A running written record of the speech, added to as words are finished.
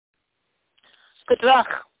Good luck.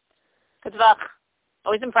 Good luck.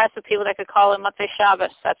 Always impressed with people that could call in Motzei Shabbos.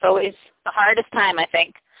 That's always the hardest time, I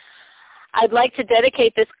think. I'd like to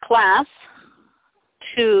dedicate this class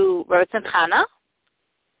to Rebbetzin Chana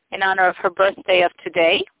in honor of her birthday of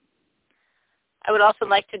today. I would also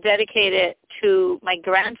like to dedicate it to my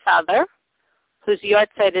grandfather, whose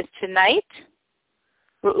yahrzeit is tonight,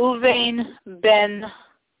 Reuven ben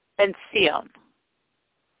Sion.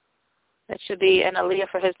 That should be an aliyah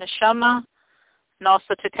for his neshama, and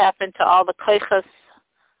also to tap into all the koichas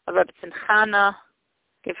of Rebbetzin Chana,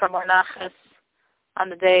 give her more nachas on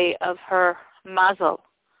the day of her mazel,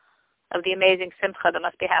 of the amazing simcha that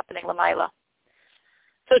must be happening l'mayla.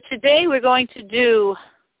 So today we're going to do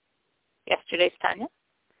yesterday's Tanya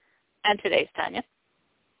and today's Tanya.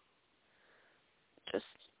 Just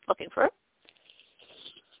looking for it.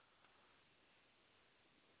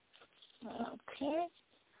 Okay.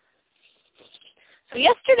 So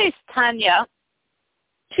yesterday's Tanya,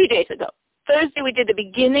 2 days ago. Thursday we did the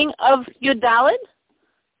beginning of Yud Daled.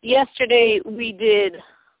 Yesterday we did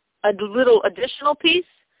a little additional piece.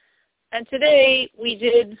 And today we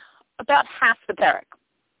did about half the parak.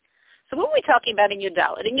 So what are we talking about in Yud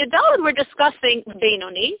Daled? In Yud Daled we're discussing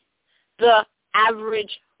Beinoni, the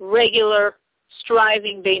average, regular,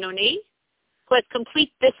 striving Beinoni, who has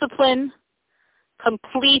complete discipline,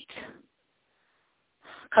 complete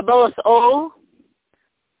Kabbalas Ol,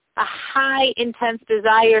 a high, intense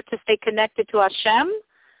desire to stay connected to Hashem,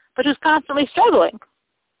 but who's constantly struggling.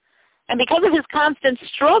 And because of his constant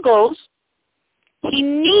struggles, he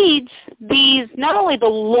needs these, not only the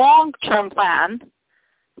long-term plan,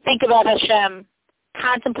 think about Hashem,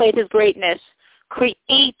 contemplate his greatness,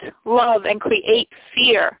 create love and create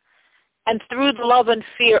fear, and through the love and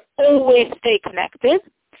fear, always stay connected,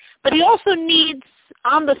 but he also needs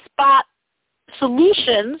on-the-spot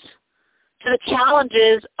solutions to the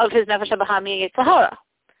challenges of his Nefesh HaBahami and Yetzer Hara.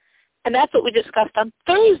 And that's what we discussed on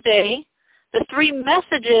Thursday, the three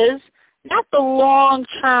messages, not the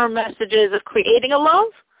long-term messages of creating a love,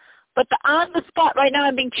 but the on-the-spot, right now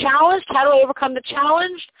I'm being challenged. How do I overcome the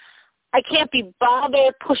challenge? I can't be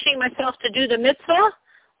bothered pushing myself to do the mitzvah.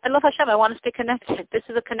 I love Hashem. I want to stay connected. This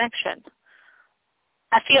is a connection.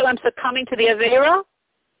 I feel I'm succumbing to the Avera.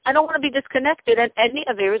 I don't want to be disconnected, and any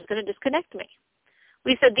Avera is going to disconnect me.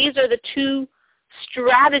 We said these are the two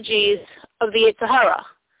strategies of the Yetzer Hara.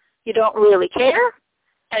 You don't really care,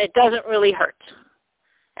 and it doesn't really hurt.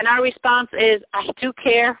 And our response is, I do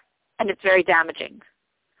care, and it's very damaging.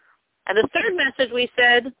 And the third message we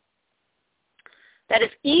said that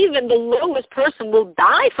if even the lowest person will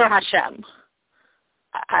die for Hashem,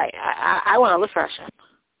 I want to live for Hashem.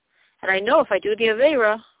 And I know if I do the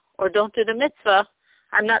Avera or don't do the mitzvah,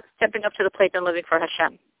 I'm not stepping up to the plate and living for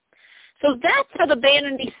Hashem. So that's how the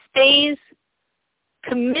Beinoni stays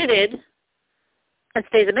committed and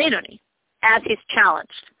stays a Beinoni as he's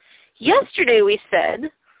challenged. Yesterday we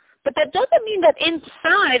said, but that doesn't mean that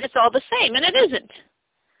inside it's all the same, and it isn't.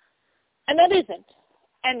 And that isn't.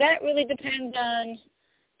 And that really depends on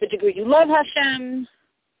the degree you love Hashem,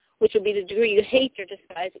 which would be the degree you hate or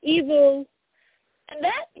despise evil. And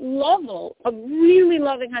that level of really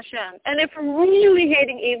loving Hashem, and if really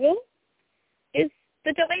hating evil, is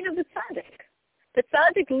the domain of the tzaddik. The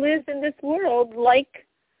tzaddik lives in this world like,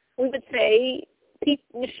 we would say,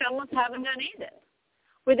 neshamas have in Gan Eden,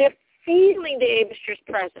 where they're feeling the Eibishter's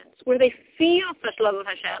presence, where they feel such love of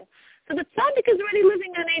Hashem. So the tzaddik is already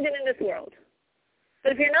living Gan Eden in this world.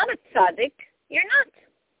 But if you're not a tzaddik, you're not.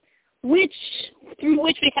 Through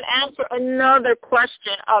which we can answer another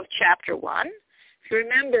question of chapter 1. If you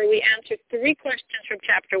remember, we answered 3 questions from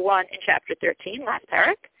chapter 1 in chapter 13, last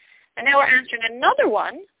parak. And now we're answering another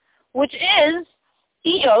one, which is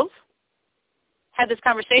Eov had this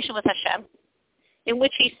conversation with Hashem, in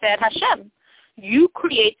which he said, Hashem, you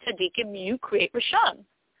create tzaddikim, you create Rishon.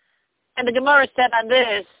 And the Gemara said on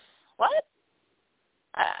this, what?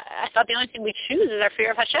 I thought the only thing we choose is our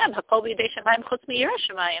fear of Hashem. Hakol b'yedei Shemayim chutz mi'yiras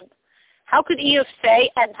Shemayim. How could Eov say,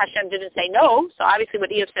 and Hashem didn't say no, so obviously what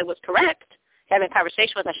Eov said was correct, having a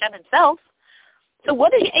conversation with Hashem himself. So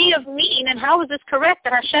what does Eov mean, and how is this correct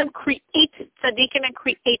that Hashem creates tzaddikim and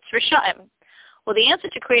creates Rishayim? Well, the answer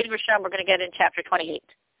to creating Rishayim we're going to get in chapter 28.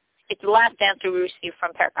 It's the last answer we received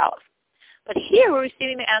from Perek Aleph. But here we're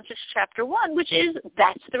receiving the answer to chapter 1, which is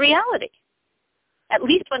that's the reality. At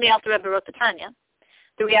least when the Alter Rebbe wrote the Tanya,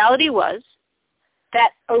 the reality was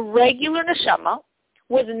that a regular neshama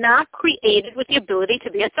was not created with the ability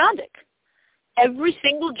to be a tzaddik. Every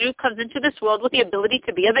single Jew comes into this world with the ability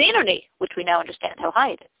to be a Beinoni, which we now understand how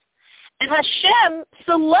high it is. And Hashem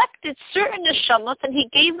selected certain neshamas, and he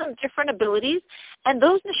gave them different abilities, and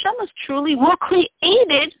those neshamas truly were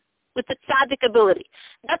created with the tzaddik ability.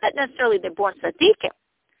 Not that necessarily they're born tzaddikim.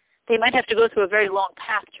 They might have to go through a very long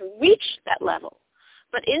path to reach that level.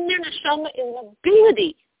 But in their neshama is an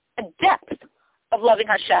ability, a depth of loving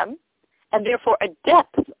Hashem, and therefore a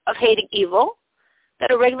depth of hating evil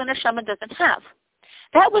that a regular neshama doesn't have.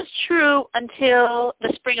 That was true until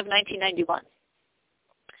the spring of 1991.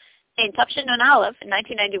 In Tafshin Nun Aleph, in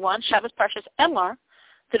 1991, Shabbos Parshas Emor,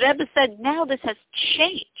 the Rebbe said, now this has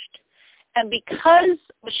changed. And because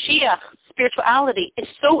Mashiach, spirituality, is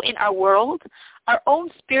so in our world, our own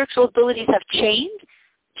spiritual abilities have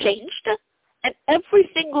changed, and every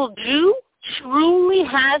single Jew truly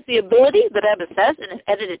has the ability, the Rebbe says in his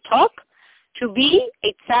edited talk, to be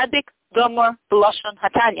a tzaddik gomer b'lashon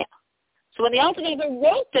hatanya. So when the Alter Rebbe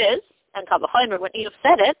wrote this, and Kal v'chomer when Eof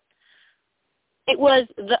said it, it was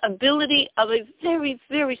the ability of a very,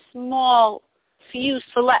 very small few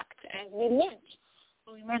select, as we learned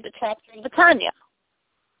when we learned the chapter of the Tanya.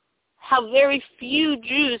 How very few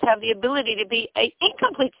Jews have the ability to be an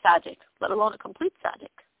incomplete tzaddik, let alone a complete tzaddik.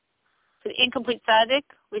 For the incomplete tzaddik,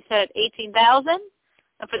 we said 18,000,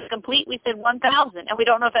 and for the complete, we said 1,000. And we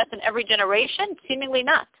don't know if that's in every generation. Seemingly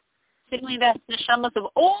not. Seemingly that's neshamas of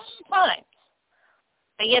all times.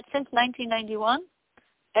 And yet, since 1991,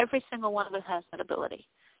 every single one of us has that ability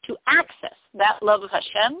to access that love of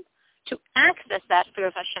Hashem, to access that fear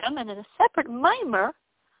of Hashem, and in a separate mimer,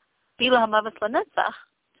 Bila Hamavis Lanetzach,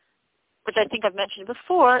 which I think I've mentioned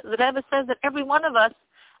before, the Rebbe says that every one of us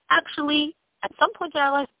actually, at some point in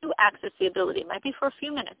our life, do access the ability. It might be for a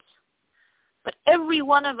few minutes. But every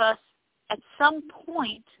one of us, at some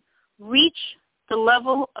point, reach the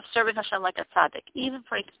level of serving Hashem like a tzaddik, even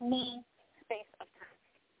for a small space of time.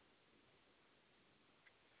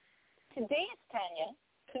 Today's Tanya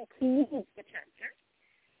concludes the chapter,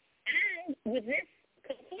 and with this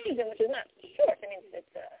conclusion, which is not short, I mean, it's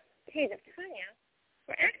a page of Tanya,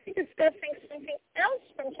 we're actually discussing something else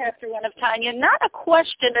from chapter 1 of Tanya, not a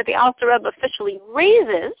question that the Alter Rebbe officially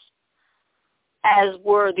raises, as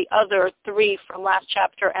were the other 3 from last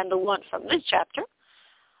chapter and the 1 from this chapter,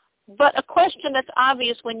 but a question that's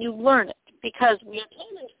obvious when you learn it, because we are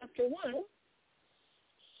told in chapter 1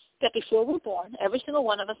 that before we're born, every single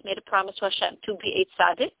one of us made a promise to Hashem to be a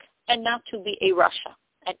tzaddik and not to be a rasha.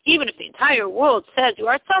 And even if the entire world says you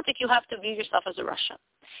are a tzaddik, you have to view yourself as a rasha.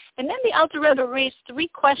 And then the Alter Rebbe raised 3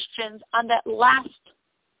 questions on that last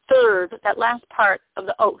third, that last part of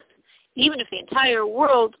the oath. Even if the entire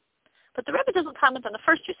world, but the Rebbe doesn't comment on the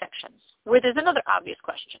first 2 sections, where there's another obvious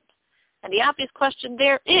question. And the obvious question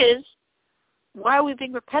there is, why are we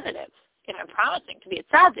being repetitive? If I'm promising to be a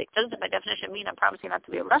tzaddik, doesn't it by definition mean I'm promising not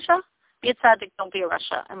to be a rasha? Be a tzaddik, don't be a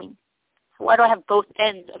rasha. I mean, why do I have both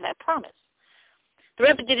ends of that promise? The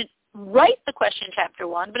Rebbe didn't write the question in chapter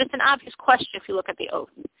 1, but it's an obvious question if you look at the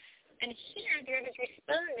oath. And here the Rebbe is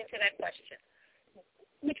responding to that question,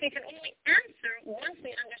 which we can only answer once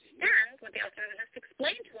we understand what the Alter Rebbe has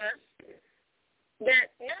explained to us,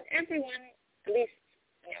 that not everyone, at least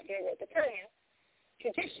in the Alter Rebbe at the time,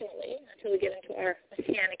 traditionally, until we get into our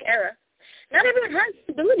Messianic era, not everyone has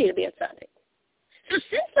the ability to be a tzaddik. So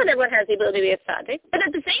since not everyone has the ability to be a tzaddik, but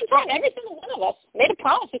at the same time, every single one of us made a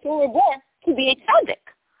promise before we were born to be a tzaddik.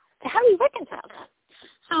 So how do we reconcile that?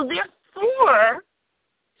 So therefore,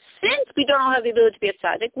 since we don't have the ability to be a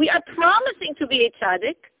tzaddik, we are promising to be a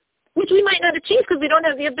tzaddik, which we might not achieve because we don't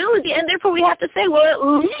have the ability, and therefore we have to say, well, at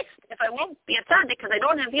least if I won't be a tzaddik because I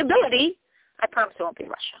don't have the ability, I promise I won't be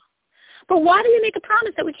rasha. But why do we make a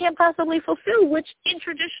promise that we can't possibly fulfill, which in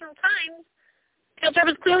traditional times, the Alter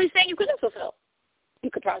Rebbe is clearly saying you couldn't fulfill?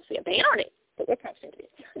 You could promise to be a Beinoni, but we're promising to be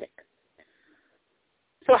a tzaddik.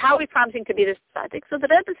 So how are we promising to be this tzaddik? So the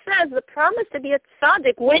Rebbe says the promise to be a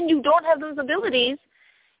tzaddik when you don't have those abilities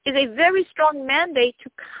is a very strong mandate to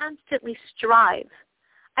constantly strive.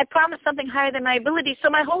 I promise something higher than my ability, so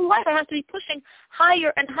my whole life I have to be pushing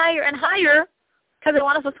higher and higher and higher because I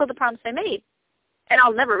want to fulfill the promise I made. And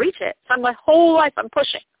I'll never reach it. So my whole life I'm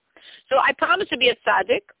pushing. So I promise to be a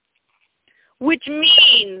tzaddik, which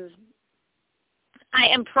means I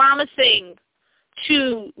am promising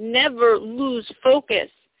to never lose focus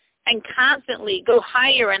and constantly go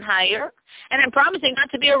higher and higher. And I'm promising not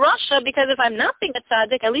to be a rasha because if I'm not being a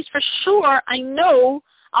tzaddik, at least for sure, I know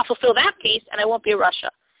I'll fulfill that piece and I won't be a rasha.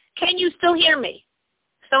 Can you still hear me?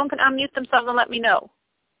 Someone can unmute themselves and let me know.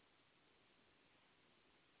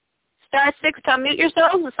 Star 6 to unmute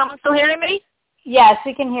yourselves. Is someone still hearing me? Yes,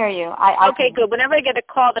 we can hear you. Okay, good. Whenever I get a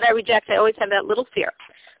call that I reject, I always have that little fear.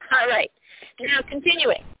 All right. Now,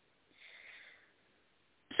 continuing.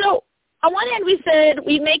 So, on one hand, we said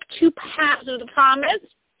we make 2 paths of the promise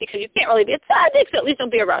because you can't really be a tzaddik, so at least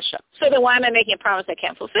don't be a rasha. So then why am I making a promise I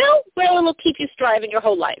can't fulfill? Well, it'll keep you striving your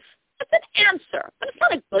whole life. answer, but it's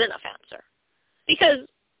not a good enough answer. Because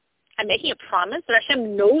I'm making a promise that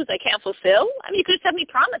Hashem knows I can't fulfill. I mean, you could just have me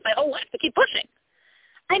promise my whole life to keep pushing.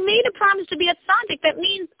 I made a promise to be a tzaddik. That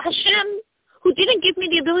means Hashem, who didn't give me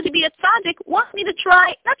the ability to be a tzaddik, wants me to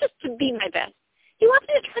try, not just to be my best. He wants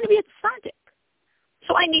me to try to be a tzaddik.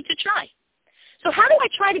 So I need to try. So how do I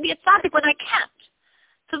try to be a tzaddik when I can't?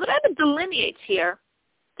 So the Rebbe delineates here,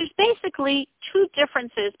 there's basically two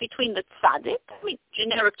differences between the tzaddik,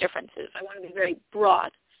 generic differences, I want to be very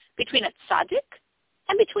broad, between a tzaddik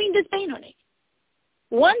and between this Beinoni.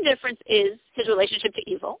 One difference is his relationship to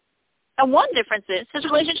evil, and one difference is his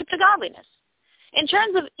relationship to godliness. In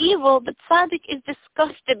terms of evil, the tzaddik is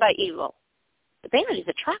disgusted by evil. The Beinoni is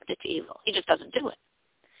attracted to evil. He just doesn't do it.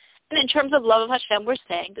 And in terms of love of Hashem, we're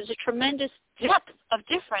saying there's a tremendous depth of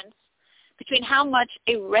difference between how much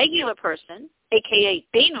a regular person, a.k.a.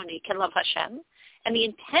 Beinoni, can love Hashem, and the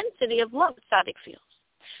intensity of love tzaddik feels.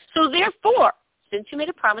 So therefore, since you made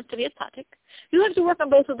a promise to be a tzaddik, you have to work on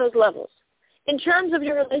both of those levels. In terms of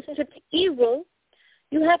your relationship to evil,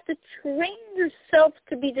 you have to train yourself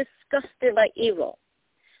to be disgusted by evil.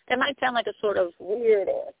 That might sound like a sort of weird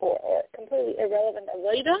or completely irrelevant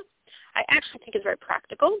avodah. I actually think it's very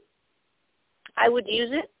practical. I would use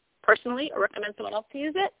it personally or recommend someone else to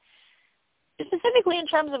use it, specifically in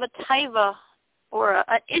terms of a taiva or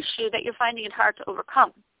an issue that you're finding it hard to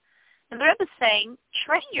overcome. And the Rebbe is saying,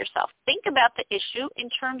 train yourself. Think about the issue in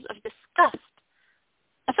terms of disgust,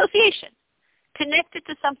 association, connected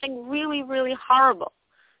to something really, really horrible.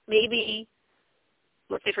 Maybe,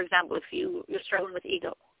 let's say, for example, if you're struggling with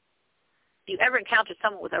ego. If you ever encounter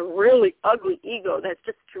someone with a really ugly ego that's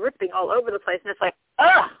just dripping all over the place, and it's like,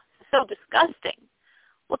 ugh, so disgusting.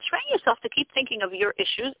 Well, train yourself to keep thinking of your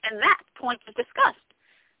issues and that point of disgust.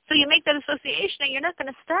 So you make that association, and you're not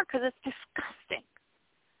going to start because it's disgusting.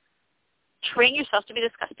 Train yourself to be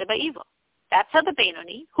disgusted by evil. That's how the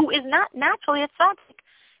Beinoni, who is not naturally a tzaddik,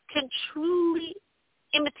 can truly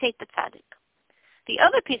imitate the tzaddik. The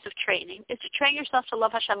other piece of training is to train yourself to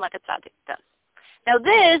love Hashem like a tzaddik does. Now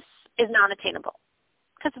this is non-attainable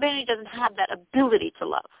because the Beinoni doesn't have that ability to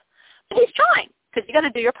love. But he's trying because you got to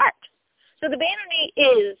do your part. So the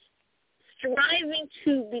Beinoni is striving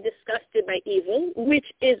to be disgusted by evil, which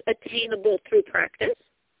is attainable through practice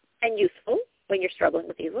and useful when you're struggling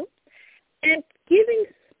with evil, and giving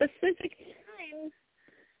specific time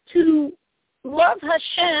to love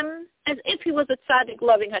Hashem as if he was a tzaddik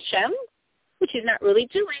loving Hashem, which he's not really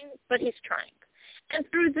doing, but he's trying. And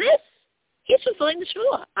through this, he's fulfilling the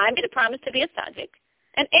shvuah. I made a promise to be a tzaddik,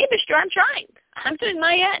 and Eibishter, I'm trying. I'm doing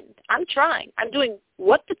my end. I'm trying. I'm doing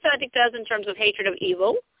what the tzaddik does in terms of hatred of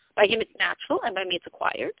evil. By him it's natural, and by me it's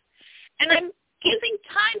acquired. And I'm giving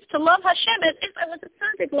times to love Hashem as if I was a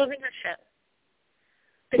tzaddik loving Hashem.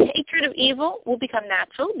 The hatred of evil will become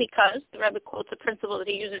natural because the Rebbe quotes a principle that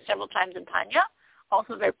he uses several times in Tanya,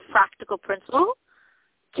 also a very practical principle,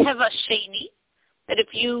 Teva Sheni, that if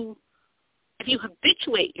you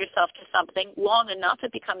habituate yourself to something long enough,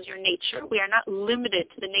 it becomes your nature. We are not limited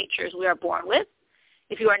to the natures we are born with.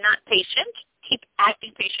 If you are not patient, keep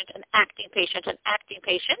acting patient and acting patient and acting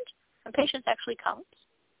patient, and patience actually comes.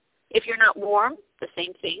 If you're not warm, the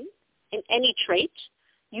same thing. In any trait,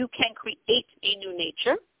 you can create a new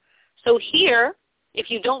nature. So here, if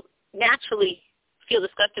you don't naturally feel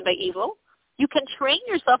disgusted by evil, you can train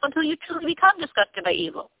yourself until you truly become disgusted by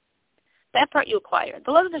evil. That part you acquire.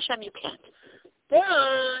 The love of Hashem you can't.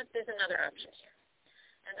 But there's another option here.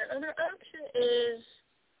 And the other option is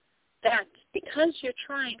that because you're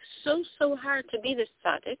trying so hard to be this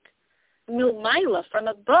tzaddik, milmaila, from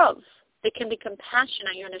above, there can be compassion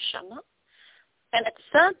on your neshama. And at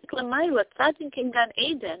tzaddik l'maila, tzaddik in Gan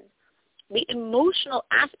Eden, the emotional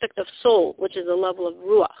aspect of soul, which is the level of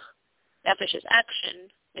ruach. Nefesh is action,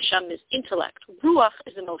 neshama is intellect, ruach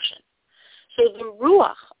is emotion. So the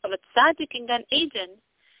ruach of a tzaddik in Gan Eden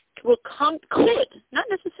could, not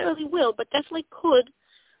necessarily will, but definitely could,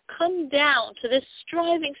 come down to this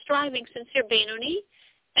striving, sincere Beinoni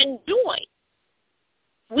and join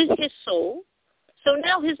with his soul. So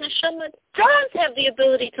now his neshama does have the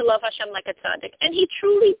ability to love Hashem like a tzaddik, and he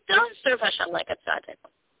truly does serve Hashem like a tzaddik.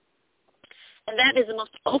 And that is the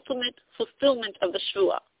most ultimate fulfillment of the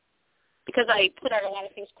shvuah. Because I put out a lot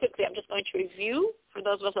of things quickly, I'm just going to review for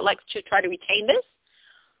those of us that like to try to retain this.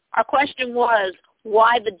 Our question was,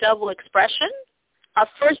 why the double expression? Our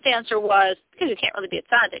first answer was, because you can't really be a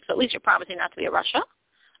tzaddik, so at least you're promising not to be a rasha.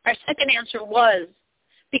 Our second answer was,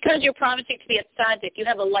 because you're promising to be a tzaddik, you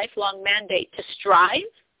have a lifelong mandate to strive,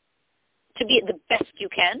 to be the best you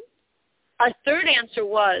can. Our third answer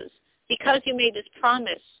was, because you made this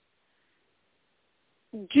promise,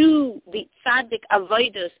 do the tzaddik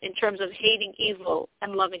avodas in terms of hating evil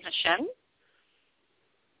and loving Hashem.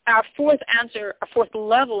 Our fourth answer, our fourth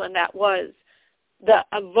level in that was the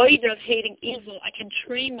avodah of hating evil. I can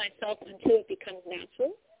train myself until it becomes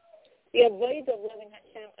natural. The avodah of loving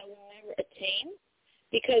Hashem I will never attain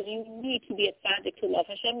because you need to be a tzaddik to love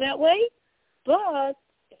Hashem that way. But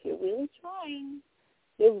if you're really trying,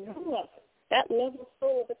 your ruach, that level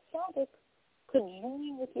soul of a tzaddik, could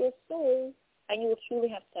join with your soul, and you will truly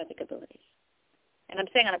have tzaddik abilities. And I'm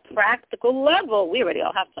saying on a practical level, we already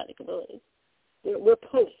all have tzaddik abilities. We're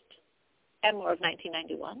post Emor of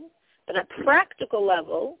 1991. But on a practical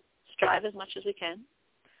level, strive as much as we can.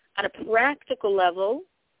 On a practical level,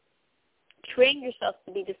 train yourself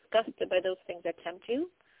to be disgusted by those things that tempt you.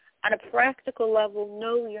 On a practical level,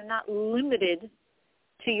 know you're not limited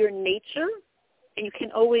to your nature, and you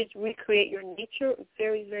can always recreate your nature.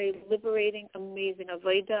 Very, very liberating, amazing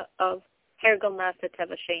avodah of Hergal Nasa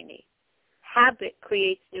Teva Sheni. Habit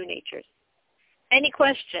creates new natures. Any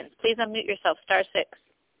questions? Please unmute yourself. *6.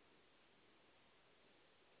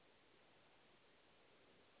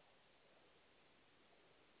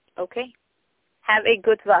 Okay. Have a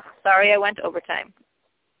good Zvach. Sorry I went overtime.